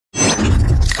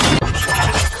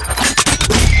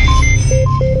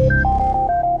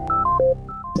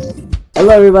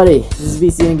Hello everybody, this is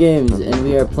BCNgames, and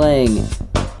we are playing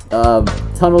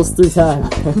Tunnels Through Time.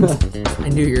 I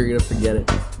knew you were gonna forget it.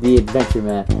 The adventure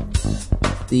map.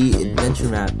 The adventure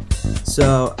map.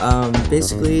 So,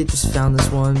 basically just found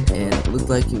this one, and it looked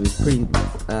like it was pretty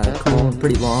cool and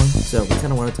pretty long, so we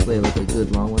kinda wanted to play like a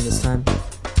good long one this time.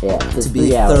 Yeah, to be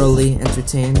thoroughly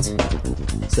entertained.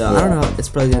 So, I don't know, it's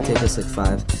probably gonna take us like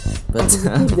 5. But, there's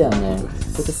a kid down there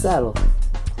with a saddle.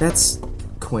 That's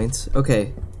quaint.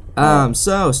 Okay.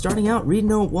 So, starting out, read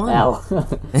note 1. Ow.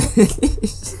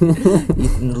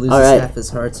 Ethan loses half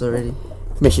his hearts already.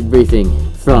 Mission briefing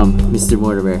from Mr.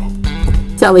 Mortimer.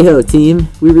 Tally-ho, team!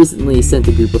 We recently sent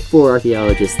a group of 4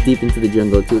 archaeologists deep into the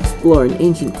jungle to explore an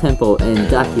ancient temple and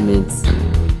document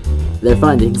their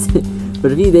findings.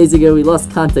 But a few days ago, we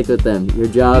lost contact with them. Your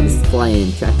job is to fly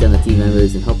in, track down the team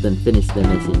members, and help them finish their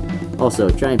mission. Also,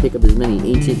 try and pick up as many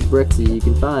ancient bricks as you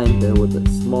can find, with a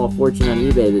small fortune on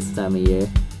eBay this time of year.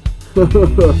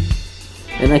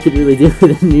 And I could really do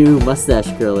with a new mustache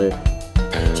curler.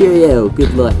 Cheerio,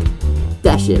 good luck.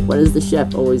 Dash it, why does the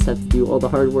chef always have to do all the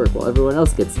hard work while everyone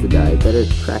else gets to die? Better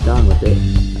crack on with it.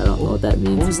 I don't know what that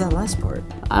means. What was that last part?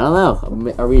 I don't know.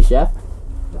 Are we a chef?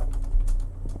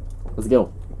 Let's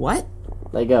go. What?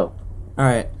 Let go.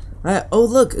 Alright. Oh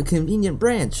look, a convenient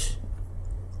branch.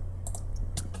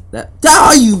 That—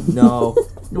 oh, you— no.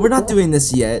 We're not doing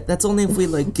this yet. That's only if we,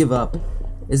 like, give up.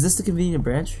 Is this the convenient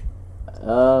branch?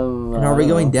 And are we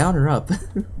going down or up?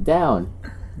 Down.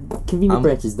 Convenient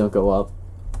branches don't go up.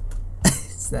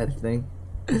 Is that a thing?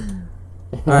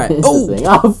 Alright. Oh!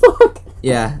 Oh, fuck!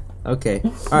 Yeah. Okay.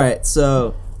 Alright,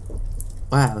 so...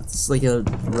 wow, it's like a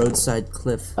roadside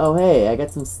cliff. Oh, hey, I got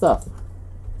some stuff.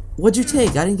 What'd you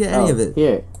take? I didn't get any of it.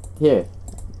 Here.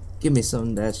 Give me some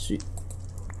of that shit.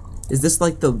 Is this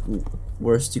like the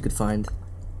worst you could find?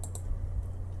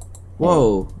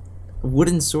 Whoa.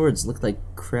 Wooden swords look like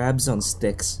crabs on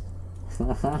sticks.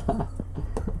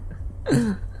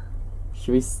 Should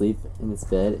we sleep in this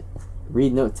bed?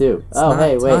 Read note 2. It's not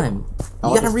hey, wait. time.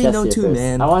 You gotta read note 2,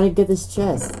 man. I want to get this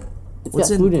chest. It's got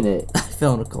food in it. I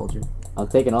fell in a cauldron. I'm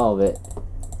taking all of it.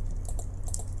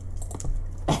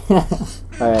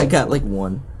 Alright. I got like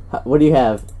 1. What do you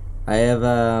have? I have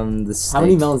the steak. How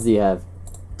many melons do you have?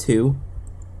 2.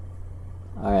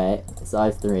 Alright, so I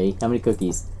have 3. How many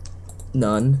cookies?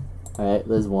 None. Alright,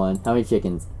 there's 1. How many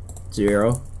chickens?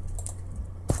 0.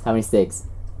 How many steaks?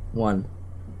 1.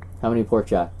 How many pork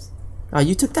chops? Oh,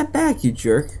 you took that back, you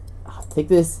jerk. Take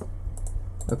this.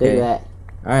 Okay. Take that.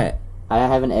 Alright. I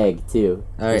have an egg, too.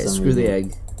 Alright, screw the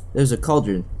egg. There's a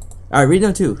cauldron. Alright, read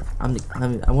note 2. I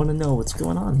want to know what's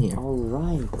going on here.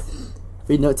 Alright.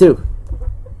 Read note 2.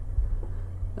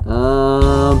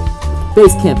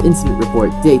 Base camp incident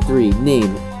report, day 3.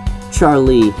 Name,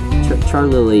 Charlie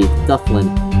Dufflin.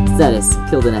 Status,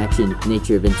 killed in action.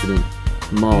 Nature of incident,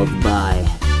 mauled by.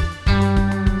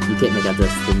 You can't make out the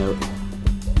rest of the note.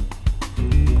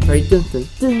 Alright, dun, dun,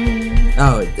 dun.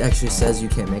 Oh, it actually says you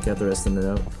can't make out the rest of the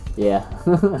note. Yeah.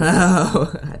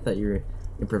 Oh, I thought you were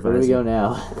improvising. Where do we go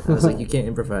now? I was like, you can't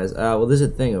improvise. Well, there's a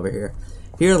thing over here.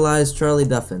 Here lies Charlie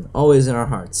Duffin, always in our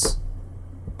hearts.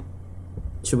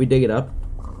 Should we dig it up?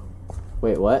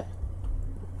 Wait, what?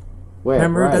 Where?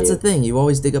 Remember, where that's you? the thing. You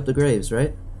always dig up the graves,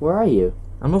 right? Where are you?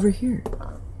 I'm over here.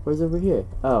 Where's over here?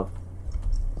 Oh.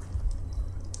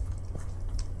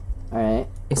 Alright.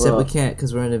 Except we can't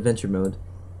because we're in adventure mode.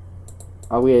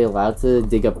 Are we allowed to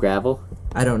dig up gravel?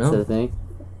 I don't know. Is that a thing?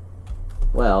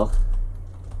 Well.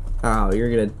 Oh, you're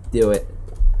gonna do it.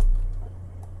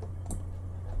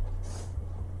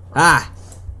 Ah!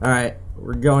 Alright,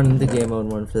 we're going into game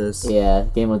mode 1 for this. Yeah,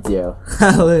 game mode 0. Look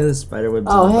at the spider webs.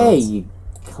 Oh, hey, you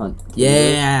cunt.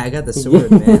 Yeah, I got the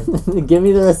sword, man. Give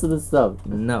me the rest of the stuff.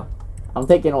 No. I'm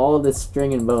taking all of this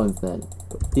string and bones then.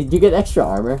 Did you get extra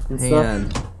armor and Hang stuff?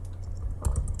 on.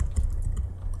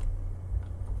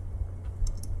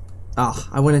 Oh,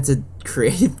 I went into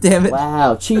creative, damn it.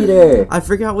 Wow, cheater! I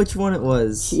forgot which one it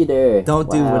was. Cheater. Don't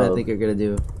do what I think you're gonna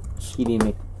do. Cheating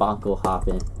McBonkle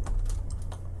hopping.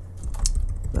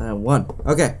 1.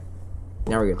 Okay.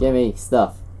 Now we're good. Give me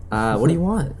stuff. What do you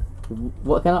want?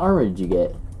 What kind of armor did you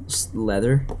get? Just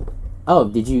leather. Oh,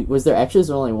 was there extras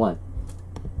or only 1?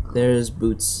 There's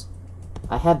boots.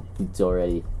 I have boots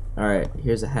already. Alright,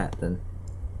 here's a hat then.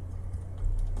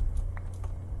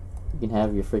 You can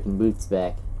have your freaking boots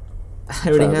back. I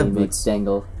already have boots.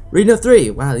 McDangle. Read note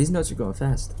 3. Wow, these notes are going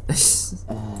fast.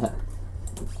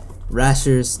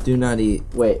 Rashers do not eat.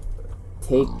 Wait.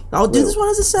 Take. Oh, dude, this one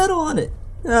has a saddle on it.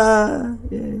 Yeah.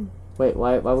 Wait,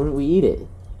 why wouldn't we eat it?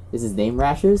 Is his name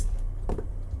Rashers?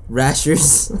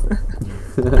 Rashers.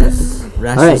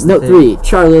 Alright, note 3.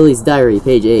 Char Lily's diary,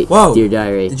 page 8. Whoa. Dear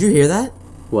diary. Did you hear that?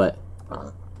 What?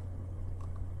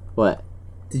 What?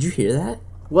 Did you hear that?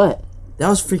 What? That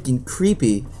was freaking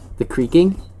creepy. The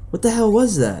creaking? What the hell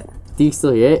was that? Do you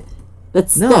still hear it?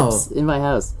 That's No. steps in my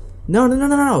house. No. Not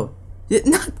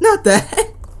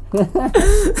that.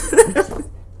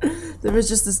 There was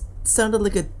just this, sounded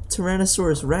like a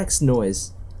Tyrannosaurus Rex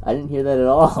noise. I didn't hear that at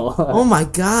all. Oh my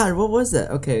god, what was that?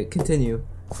 Okay, continue.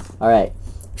 Alright.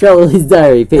 Charlie's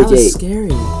Diary, page That was 8.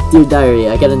 scary. Dear Diary,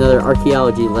 I got another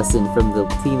archaeology lesson from the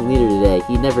team leader today.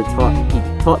 He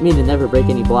taught me to never break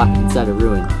any block inside a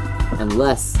ruin.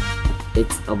 Unless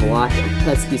it's a block of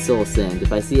pesky soul sand.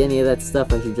 If I see any of that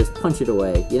stuff, I should just punch it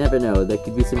away. You never know, there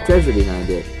could be some treasure behind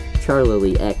it.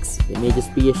 Charlie X. It may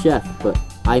just be a chef, but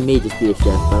I may just be a chef,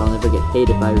 but I'll never get paid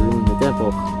if I ruin the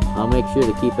temple. I'll make sure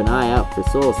to keep an eye out for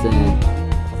soul sand.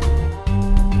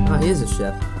 Oh, he is a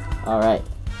chef. Alright.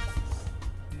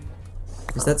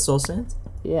 Is that soul sand?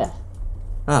 Yeah.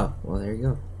 Oh, well there you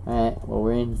go. Alright, well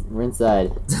we're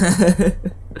inside.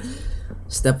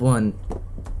 Step 1.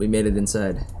 We made it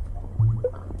inside.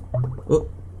 Oh,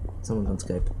 someone's on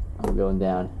Skype. I'm going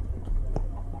down.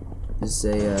 Just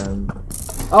say,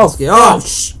 Oh!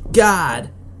 God!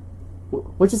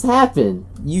 What just happened?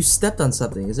 You stepped on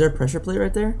something. Is there a pressure plate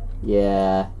right there?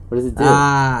 Yeah. What does it do?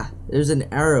 Ah, there's an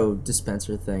arrow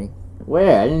dispenser thing.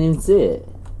 Where? I didn't even see it.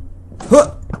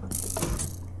 Huh!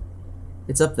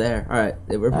 It's up there. Alright,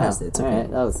 we're past it. It's okay.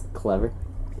 Alright, that was clever.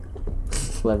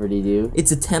 Clever-de-do.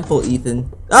 It's a temple,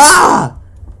 Ethan. Ah!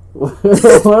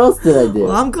 What else did I do?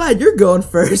 Well, I'm glad you're going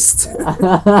first.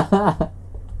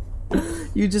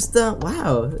 You just,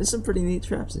 wow, there's some pretty neat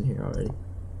traps in here already.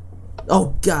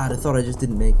 Oh, God, I thought I just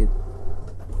didn't make it.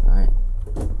 Alright.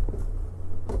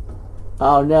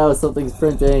 Oh no, something's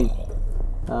printing.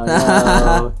 Oh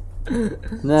no.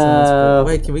 No.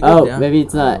 Wait, can we go down? Oh, maybe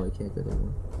it's not. Oh, we can't go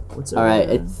down. What's over Alright,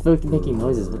 there? it's fucking making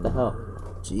noises. What the hell?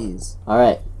 Jeez.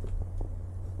 Alright.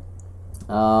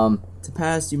 To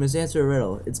pass, you must answer a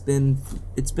riddle. It's been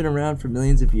around for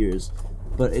millions of years,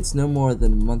 but it's no more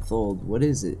than a month old. What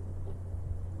is it?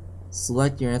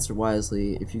 Select your answer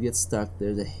wisely. If you get stuck,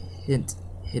 there's a hint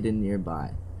hidden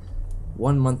nearby.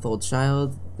 1 month old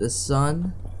child, the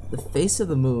sun, the face of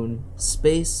the moon,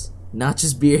 space, not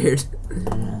just beard,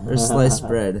 or sliced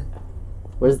bread.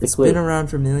 Where's the It's clue? been around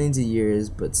for millions of years,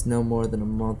 but it's no more than a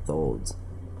month old.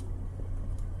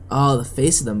 Oh, the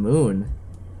face of the moon.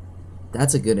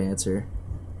 That's a good answer.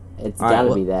 It's Alright,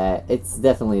 gotta be that. It's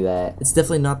definitely that. It's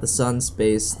definitely not the sun,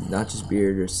 space, not just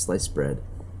beard, or sliced bread.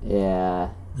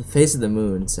 Yeah. The face of the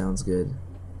moon sounds good.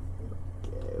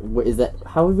 What is that?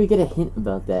 How would we get a hint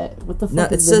about that? What the fuck No,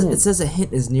 is the hint? it says a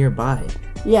hint is nearby.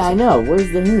 Yeah, I know.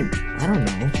 Where's the hint? I don't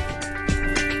know.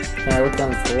 Can I look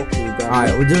down this hole?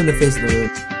 Alright, we're doing the face of the moon.